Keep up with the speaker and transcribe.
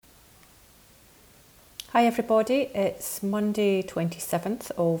Hi everybody, it's Monday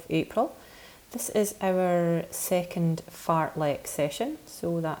 27th of April. This is our second Fartlek session,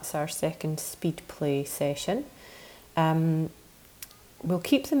 so that's our second speed play session. We'll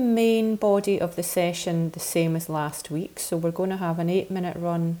keep the main body of the session the same as last week, so we're going to have an 8-minute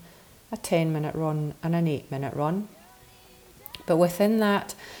run, a 10-minute run and an 8-minute run. But within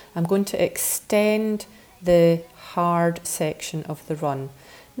that, I'm going to extend the hard section of the run.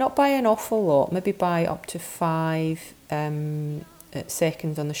 Not by an awful lot, maybe by up to 5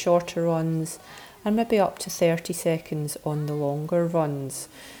 seconds on the shorter runs and maybe up to 30 seconds on the longer runs.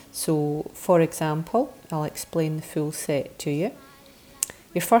 So, for example, I'll explain the full set to you.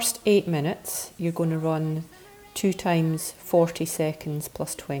 Your first 8 minutes, you're going to run 2 times 40 seconds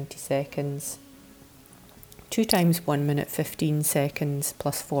plus 20 seconds, 2 times 1 minute 15 seconds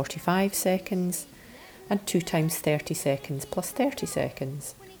plus 45 seconds, and 2 times 30 seconds plus 30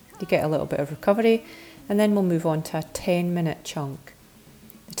 seconds. You get a little bit of recovery, and then we'll move on to a 10-minute chunk.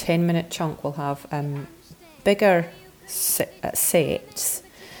 The 10-minute chunk will have bigger sets.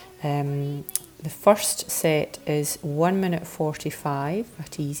 The first set is 1 minute 45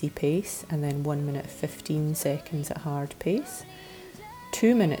 at easy pace, and then 1 minute 15 seconds at hard pace.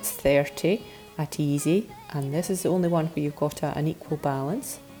 2 minutes 30 at easy, and this is the only one where you've got an equal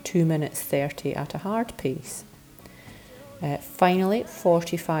balance. 2 minutes 30 at a hard pace. Finally,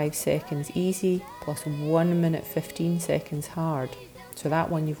 45 seconds easy plus 1 minute 15 seconds hard. So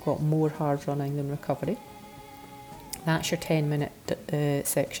that one you've got more hard running than recovery. That's your 10-minute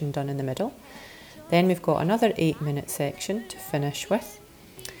section done in the middle. Then we've got another 8-minute section to finish with,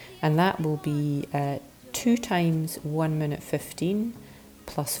 and that will be 2 times 1 minute 15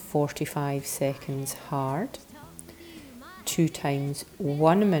 plus 45 seconds hard. 2 times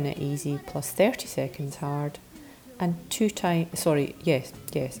 1 minute easy plus 30 seconds hard, and 2 times 30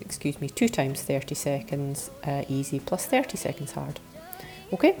 seconds easy plus 30 seconds hard.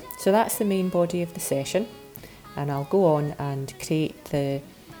 Okay, so that's the main body of the session, and I'll go on and create the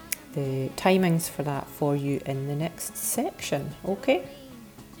timings for that for you in the next section. Okay,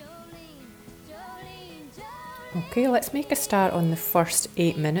 let's make a start on the first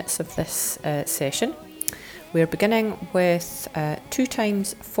 8 minutes of this session. We're beginning with 2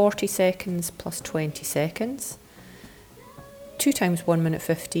 times 40 seconds plus 20 seconds, 2 times 1 minute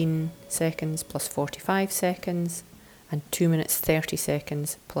 15 seconds plus 45 seconds, and 2 minutes 30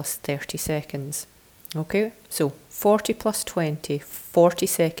 seconds plus 30 seconds. Okay, so 40 plus 20, 40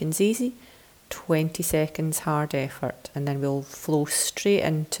 seconds easy, 20 seconds hard effort, and then we'll flow straight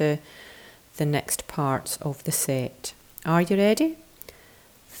into the next parts of the set. Are you ready?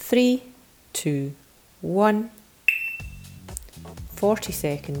 3, 2, 1. 40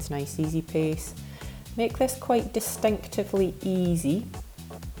 seconds, nice easy pace. Make this quite distinctively easy.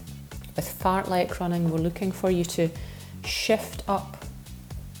 With Fartlek running, we're looking for you to shift up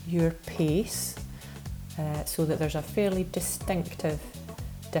your pace so that there's a fairly distinctive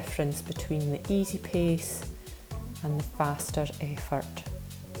difference between the easy pace and the faster effort.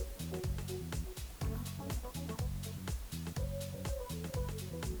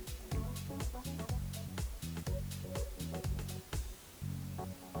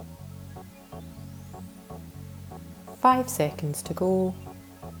 Five seconds to go.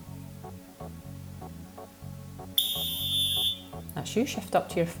 That's you, shift up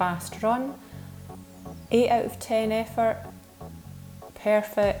to your fast run. 8 out of 10 effort,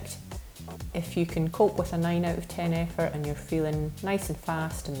 perfect. If you can cope with a 9 out of 10 effort and you're feeling nice and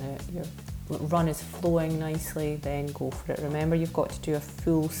fast and your run is flowing nicely, then go for it. Remember, you've got to do a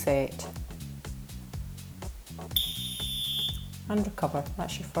full set. And recover.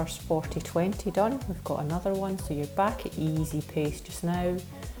 That's your first 40-20 done. We've got another one, so you're back at easy pace just now.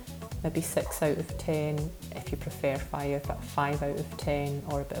 Maybe 6 out of 10 if you prefer 5 out of 10,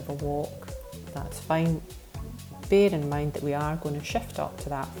 or a bit of a walk. That's fine. Bear in mind that we are going to shift up to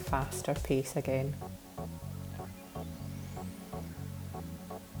that faster pace again.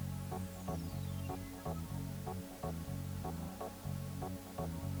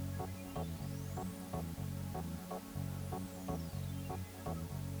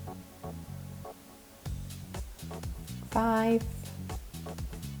 Five,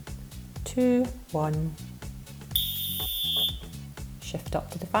 2, 1. Shift up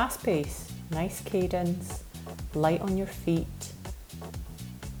to the fast pace. Nice cadence, light on your feet.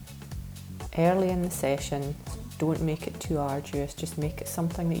 Early in the session, don't make it too arduous, just make it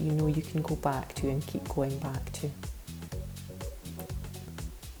something that you know you can go back to and keep going back to.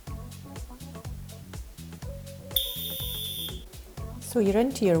 So you're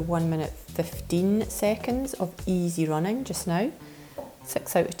into your 1 minute 15 seconds of easy running just now,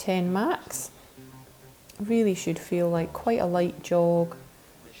 6 out of 10 max. really should feel like quite a light jog,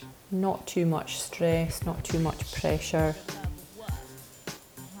 not too much stress, not too much pressure.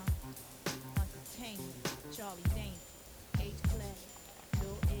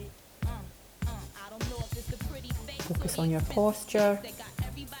 Focus on your posture.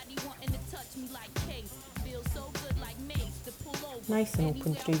 Nice and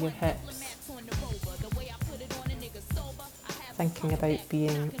open through your hips. Thinking about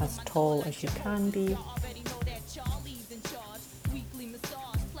being as tall as you can be.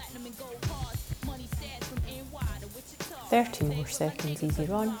 30 more seconds, easy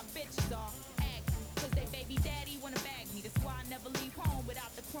run.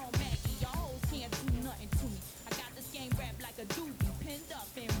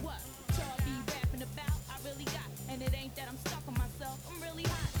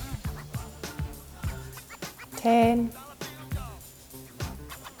 Ten.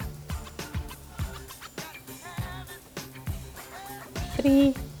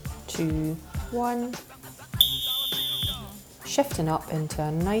 3, 2, 1. Shifting up into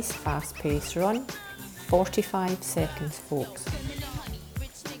a nice fast-paced run. 45 seconds, folks.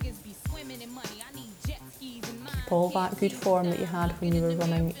 Keep all that good form that you had when you were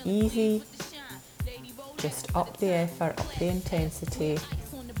running easy. Just up the effort, up the intensity.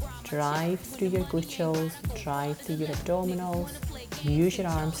 Drive through your gluteals, drive through your abdominals. Use your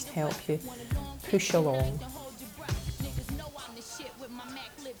arms to help you push along.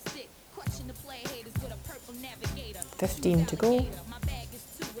 15 to go.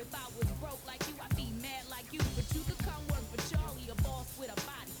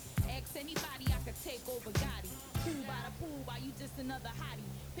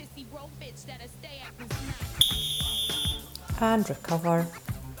 And recover.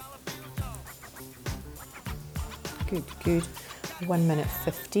 Good, good. 1 minute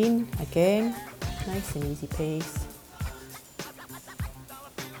 15 again. Nice and easy pace.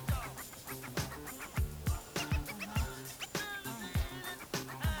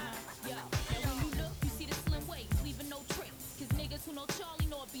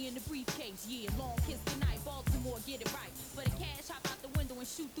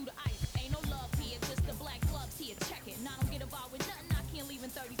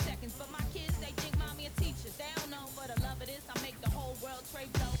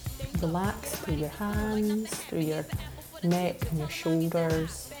 Relax through your hands, through your neck and your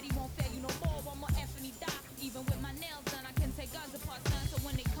shoulders.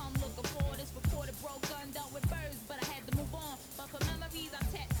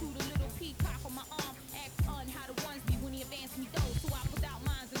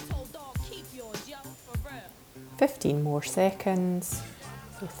 Fifteen more seconds.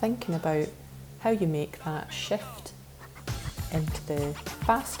 So thinking about how you make that shift into the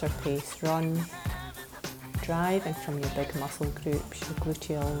faster paced run, driving from your big muscle groups, your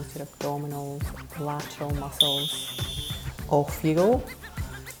gluteals, your abdominals, lateral muscles. Off you go,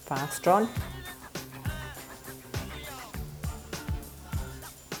 fast run.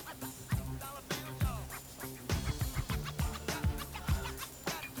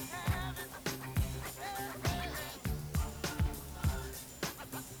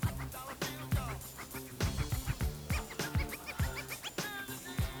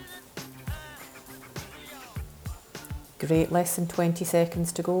 Great, less than 20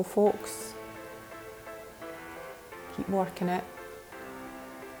 seconds to go, folks. Keep working it.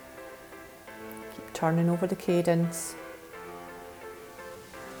 Keep turning over the cadence.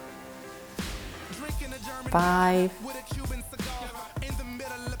 5.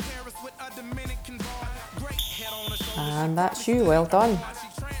 And that's you, well done.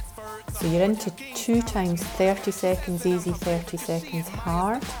 So you're into 2 times 30 seconds easy, 30 seconds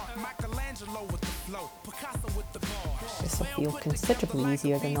hard. This will feel considerably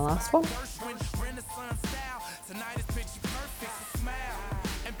easier than the last one.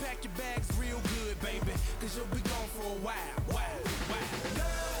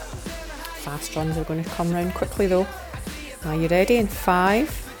 Fast runs are going to come round quickly though. Are you ready? In 5,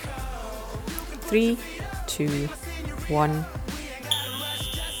 3, 2, 1.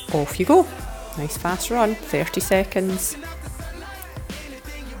 Off you go. Nice fast run, 30 seconds.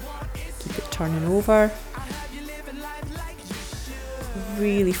 Keep it turning over.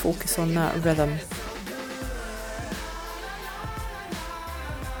 Really focus on that rhythm.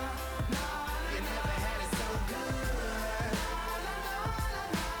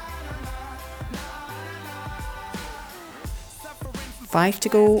 Five to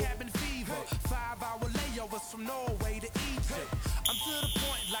go.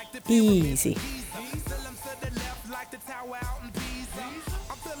 Easy.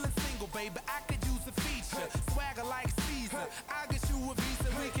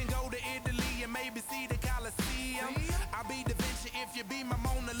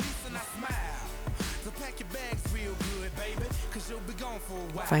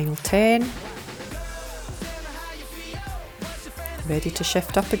 Final 10. Ready to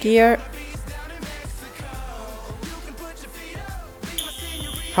shift up a gear.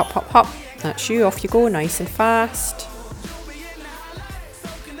 Hop, hop, hop. That's you. Off you go, nice and fast.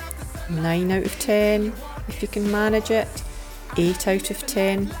 9 out of 10 if you can manage it. 8 out of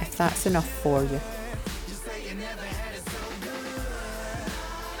 10 if that's enough for you.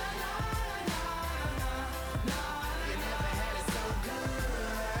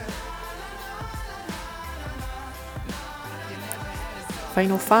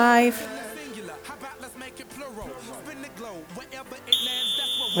 Final 5.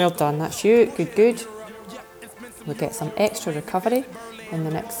 Well done, that's you. Good, good. We'll get some extra recovery in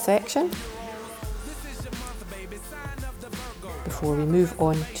the next section before we move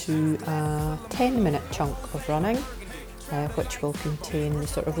on to a 10-minute chunk of running, which will contain the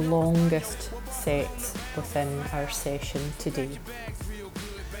sort of longest sets within our session today.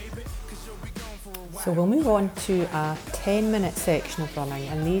 So we'll move on to a 10-minute section of running,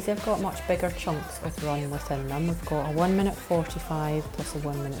 and these have got much bigger chunks of run within them. We've got a 1 minute 45 plus a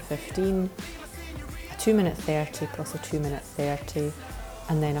 1 minute 15, a 2 minute 30 plus a 2 minute 30,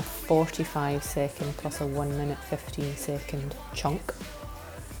 and then a 45 second plus a 1 minute 15 second chunk.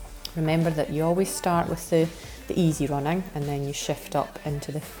 Remember that you always start with the easy running and then you shift up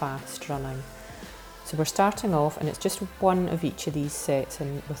into the fast running. So we're starting off, and it's just one of each of these sets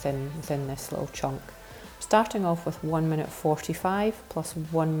within this little chunk. Starting off with 1 minute 45 plus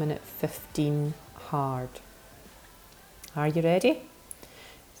 1 minute 15 hard. Are you ready?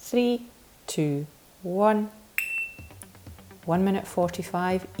 3, 2, 1. 1 minute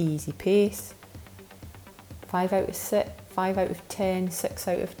 45, easy pace. 5 out of 10, 6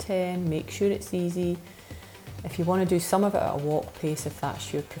 out of 10. Make sure it's easy. If you want to do some of it at a walk pace, if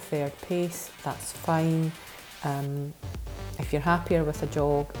that's your preferred pace, that's fine. If you're happier with a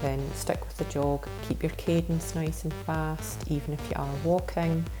jog, then stick with the jog. Keep your cadence nice and fast, even if you are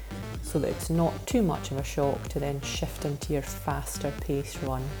walking, so that it's not too much of a shock to then shift into your faster pace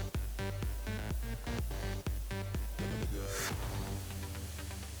run.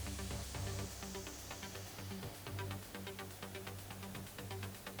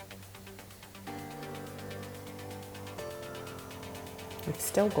 We've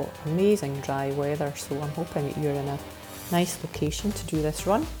still got amazing dry weather, so I'm hoping that you're in a nice location to do this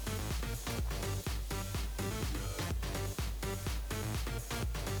run.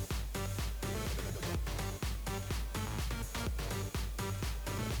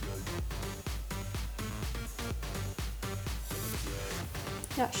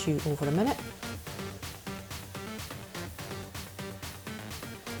 That's you over a minute.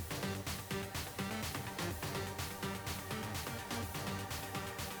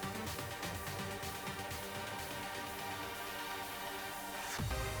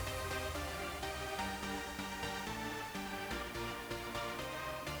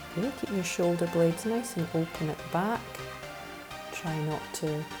 Okay, keep your shoulder blades nice and open at the back. Try not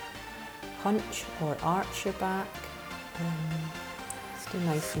to hunch or arch your back. Stay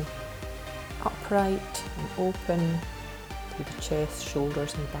nice and upright and open through the chest,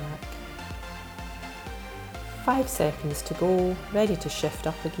 shoulders and back. 5 seconds to go, ready to shift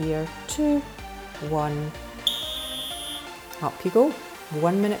up a gear. 2, 1, up you go.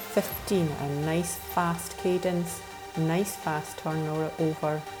 1 minute 15, a nice fast cadence, nice fast turn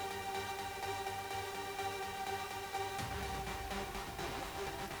over.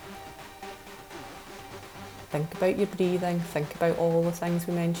 Think about your breathing, think about all the things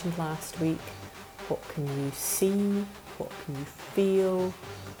we mentioned last week. What can you see? What can you feel?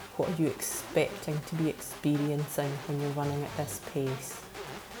 What are you expecting to be experiencing when you're running at this pace?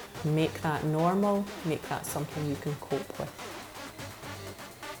 Make that normal, make that something you can cope with.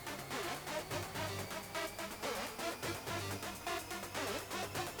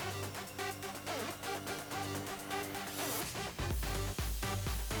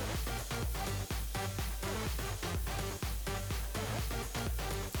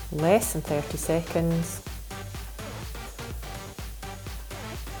 Less than 30 seconds.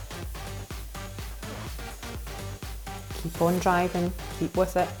 Keep on driving, keep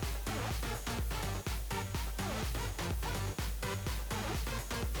with it.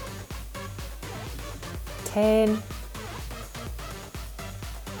 Ten.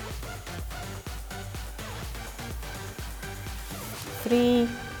 3.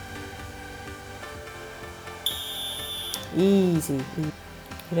 Easy.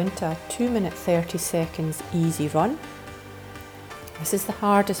 You're into a 2-minute 30 seconds easy run. This is the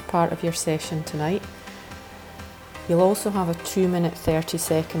hardest part of your session tonight. You'll also have a 2-minute 30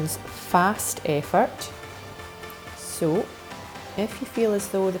 seconds fast effort. So if you feel as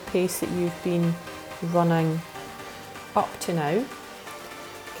though the pace that you've been running up to now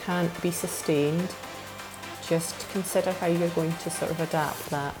can't be sustained, just consider how you're going to sort of adapt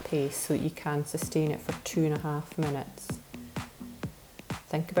that pace so that you can sustain it for 2.5 minutes.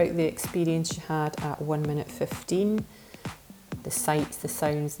 Think about the experience you had at 1 minute 15, the sights, the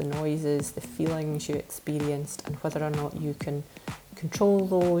sounds, the noises, the feelings you experienced, and whether or not you can control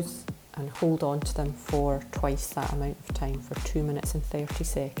those and hold on to them for twice that amount of time, for 2 minutes and 30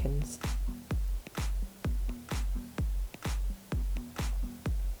 seconds.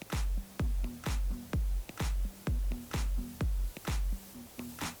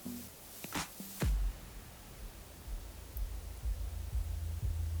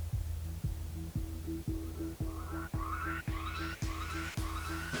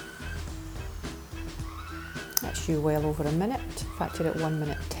 That's you well over a minute. In fact, you're at 1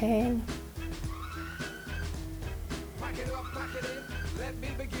 minute 10. Pack it up, pack it in, let me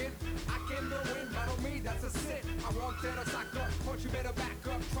begin. I came to win, battle me, that's a sin. I won't tell a sack up, but you better back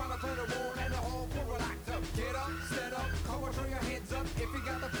up. Trying to put a wall and the whole world act up. Get up, stand up, come on, throw your hands up. If you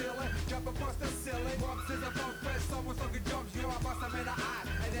got the feeling, jump across the ceiling. Bumps is a funk fest, someone's looking jumps, you are bust them in the eye.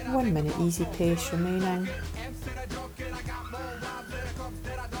 And then 1 minute easy pace remaining.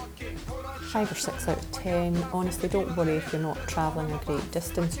 5 or 6 out of 10. Honestly, don't worry if you're not travelling a great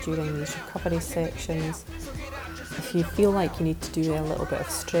distance during these recovery sections. If you feel like you need to do a little bit of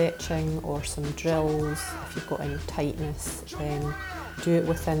stretching or some drills, if you've got any tightness, then do it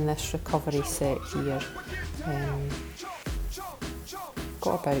within this recovery set here.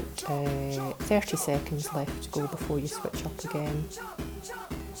 Got about 30 seconds left to go before you switch up again.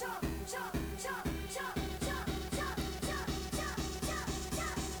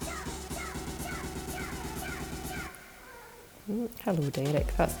 Hello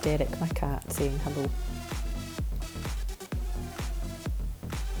Derek, that's Derek my cat saying hello.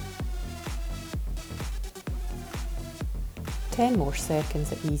 Ten more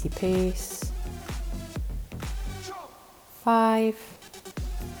seconds at easy pace. 5,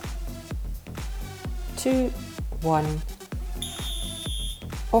 2, 1.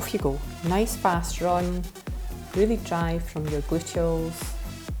 Off you go. Nice fast run. Really drive from your gluteals.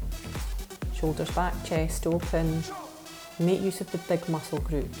 Shoulders back, chest open. Make use of the big muscle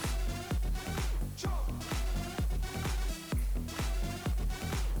groups.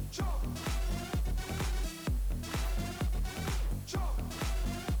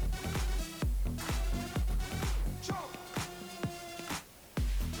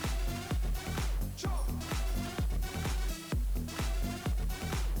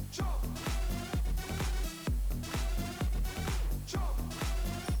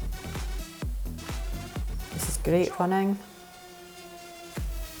 This is great running.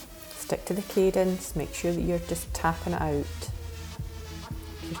 Stick to the cadence, make sure that you're just tapping it out.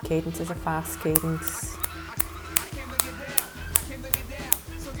 If your cadence is a fast cadence,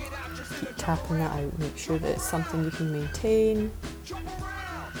 keep tapping that out. Make sure that it's something you can maintain.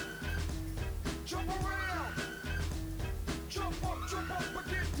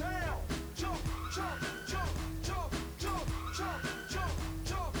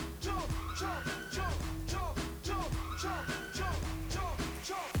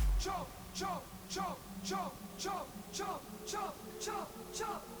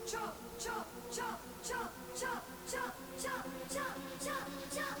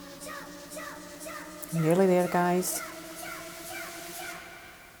 Nearly there, guys.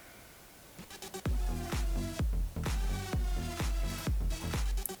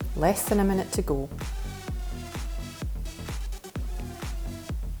 Less than a minute to go.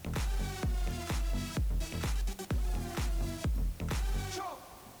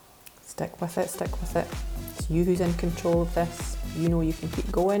 Stick with it, stick with it. It's you who's in control of this. You know you can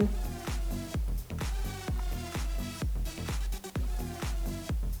keep going.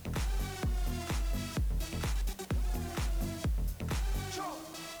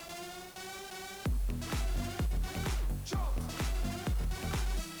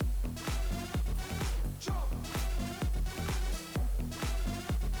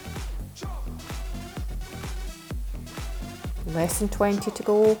 Less than 20 to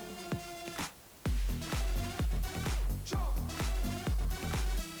go.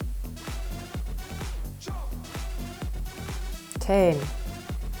 10.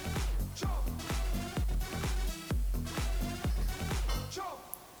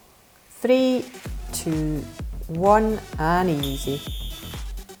 3, 2, 1, and easy.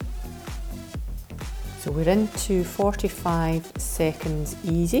 So we're into 45 seconds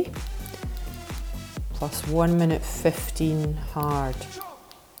easy, plus 1 minute 15 hard.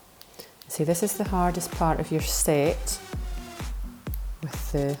 See, this is the hardest part of your set,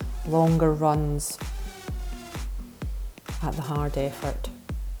 with the longer runs at the hard effort.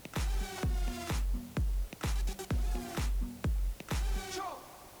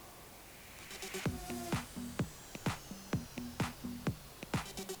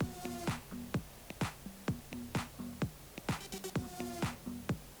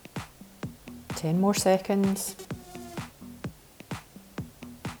 Ten more seconds.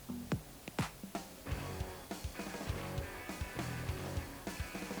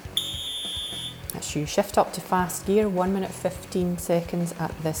 That's you. Shift up to fast gear, 1 minute 15 seconds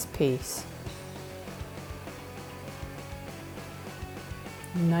at this pace.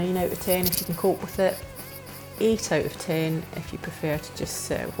 9 out of 10 if you can cope with it. 8 out of 10 if you prefer to just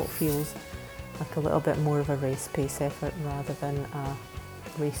sit at what feels like a little bit more of a race pace effort rather than a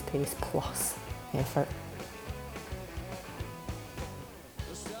race pace plus effort.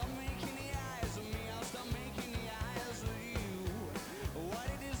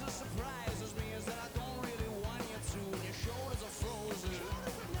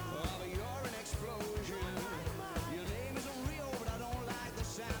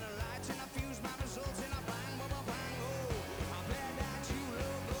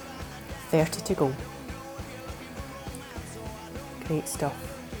 .30 to go. Great stuff.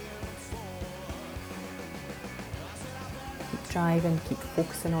 Keep driving, keep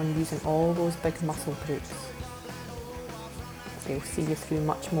focusing on using all those big muscle groups. They'll see you through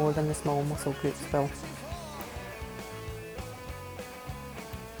much more than the small muscle groups will.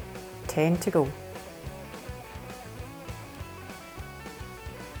 10 to go.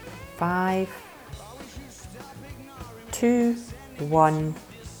 5, 2, 1.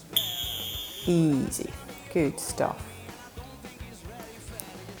 Easy. Good stuff.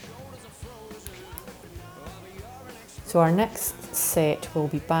 So our next set will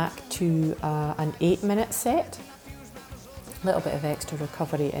be back to an 8-minute set. A little bit of extra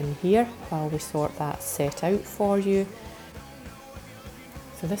recovery in here while we sort that set out for you.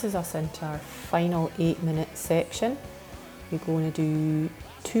 So this is us into our final 8-minute section. We're going to do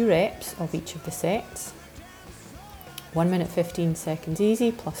 2 reps of each of the sets. 1 minute 15 seconds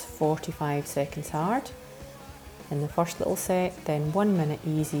easy plus 45 seconds hard in the first little set, then 1 minute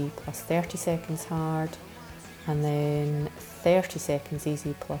easy plus 30 seconds hard, and then 30 seconds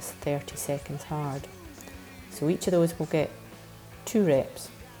easy plus 30 seconds hard. So each of those will get 2 reps.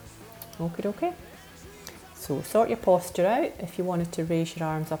 Okay. So sort your posture out. If you wanted to raise your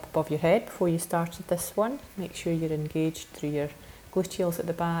arms up above your head before you started this one, make sure you're engaged through your gluteals at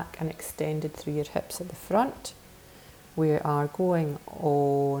the back and extended through your hips at the front. We are going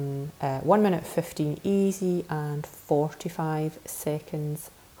on 1 minute 15 easy and 45 seconds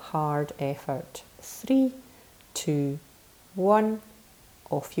hard effort. 3, 2, 1,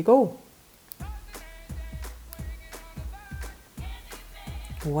 off you go.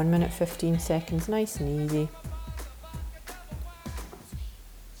 1 minute 15 seconds, nice and easy.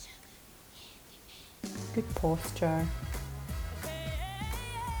 Good posture.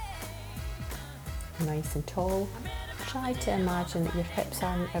 Nice and tall. Try to imagine that your hips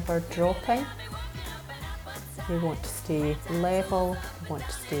aren't ever dropping. You want to stay level, you want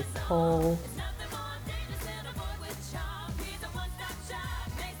to stay tall.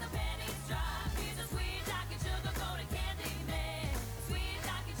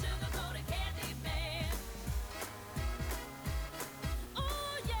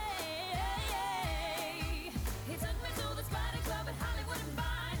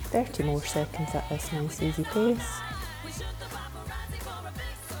 .30 more seconds at this nice easy pace.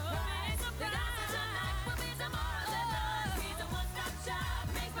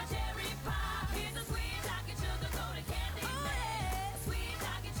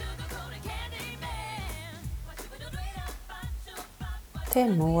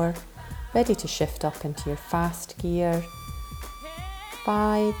 Ten more, ready to shift up into your fast gear.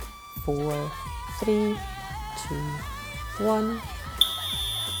 5, 4, 3, 2, 1.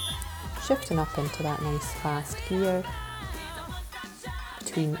 Shifting up into that nice fast gear.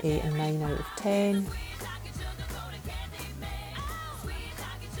 Between 8 and 9 out of 10.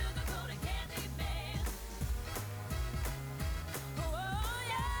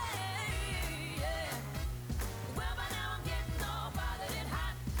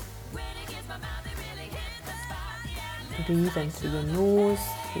 Breathe in through your nose,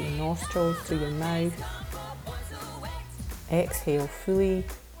 through your nostrils, through your mouth. Exhale fully.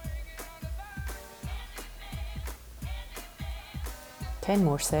 10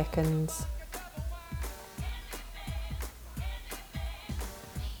 more seconds.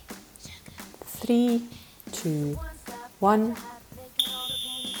 3, 2, 1.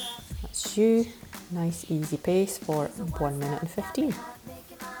 That's you. Nice easy pace for 1 minute and 15.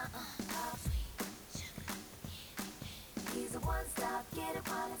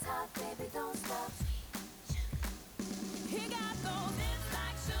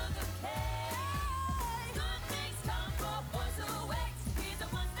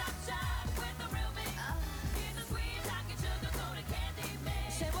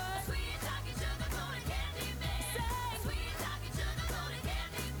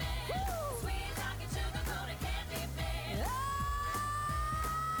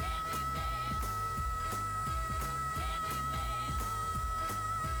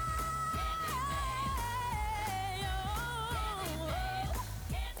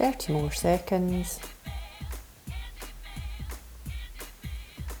 Thirty more seconds.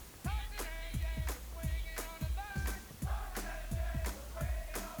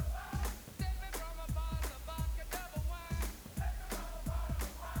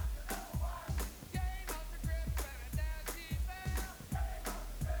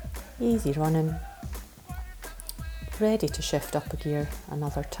 Easy running. Ready to shift up a gear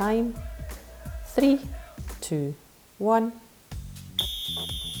another time. 3, 2, 1.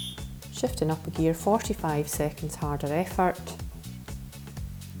 Shifting up a gear, 45 seconds harder effort.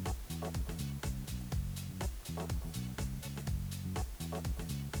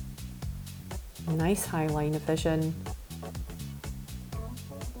 Nice high line of vision.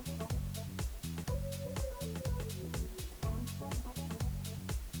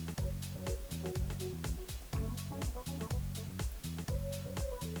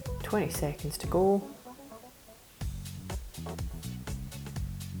 "20 seconds to go."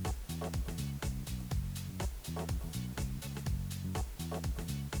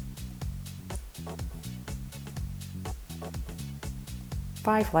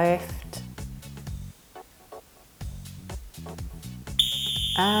 Five left.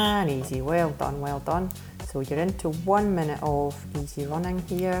 And easy, well done, well done. So you're into 1 minute of easy running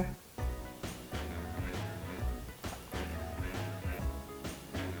here.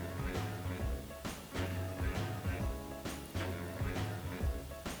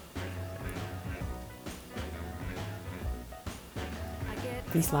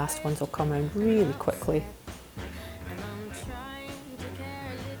 These last ones will come around really quickly.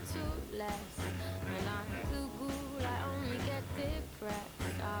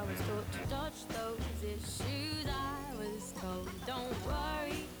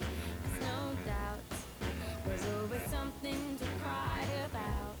 Something to cry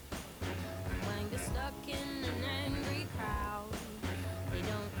about when you're stuck in an angry crowd.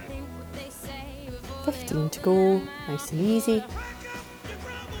 15 to go, nice and easy.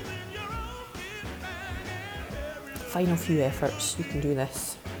 Final few efforts, you can do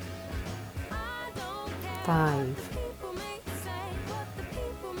this. 5.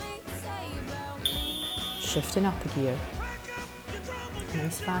 Shifting up a gear.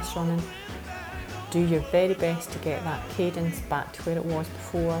 Nice fast running. Do your very best to get that cadence back to where it was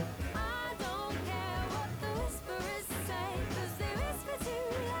before.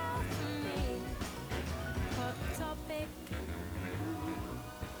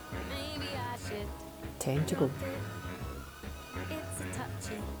 Ten to go.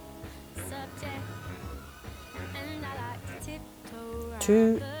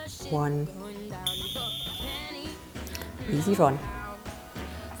 2, 1. Easy run.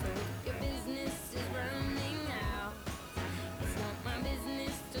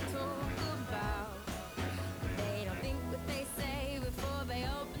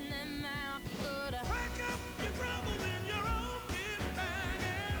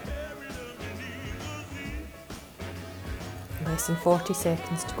 Less than 40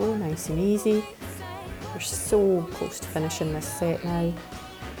 seconds to go, nice and easy. We're so close to finishing this set now.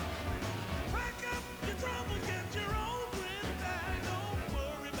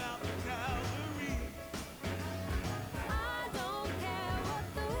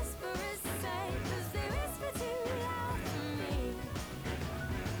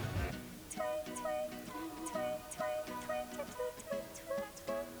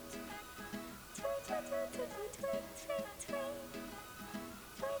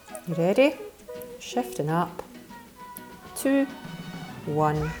 You ready? Shifting up. 2,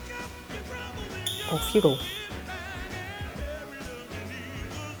 1. Off you go.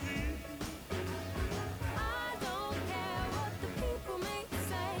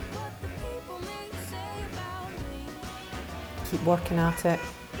 Keep working at it.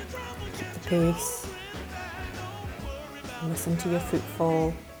 Keep the pace. Listen to your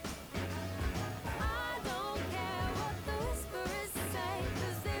footfall.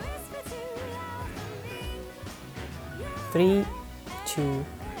 3, 2,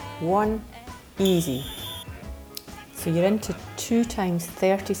 1, easy. So you're into 2 times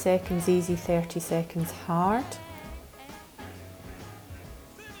 30 seconds easy, 30 seconds hard.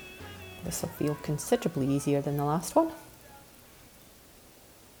 This will feel considerably easier than the last one.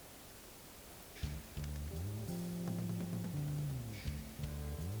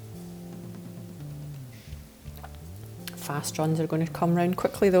 Fast runs are going to come round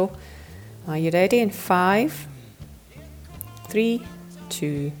quickly though. Are you ready? In 5, 3,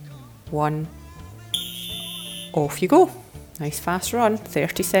 2, 1, off you go. Nice fast run,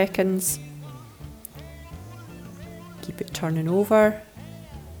 30 seconds. Keep it turning over.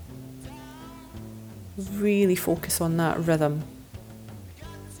 Really focus on that rhythm.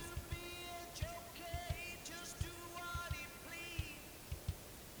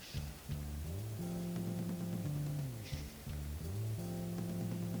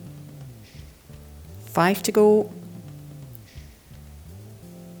 Five to go.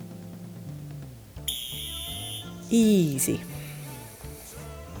 Easy.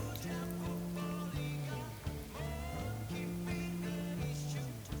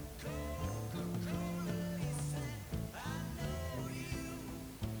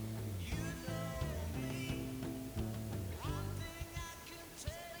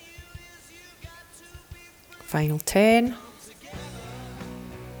 Final 10.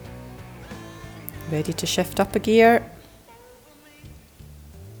 Ready to shift up a gear.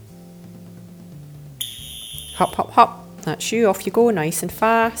 Hop, hop, hop. That's you. Off you go, nice and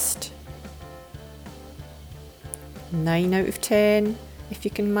fast. 9 out of 10 if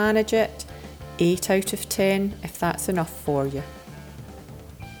you can manage it. 8 out of 10 if that's enough for you.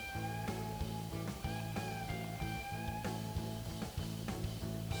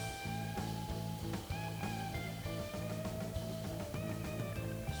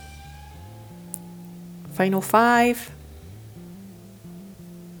 Final 5.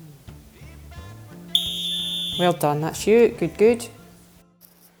 Well done, that's you. Good, good.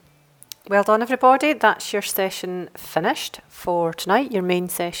 Well done, everybody. That's your session finished for tonight. Your main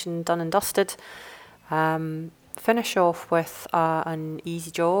session done and dusted. Finish off with an easy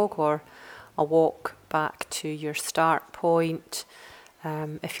jog or a walk back to your start point.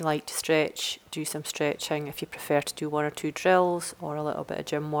 If you like to stretch, do some stretching. If you prefer to do 1 or 2 drills or a little bit of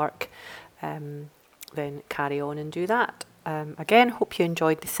gym work, then carry on and do that. Again, hope you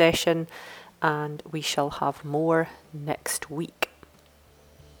enjoyed the session, and we shall have more next week.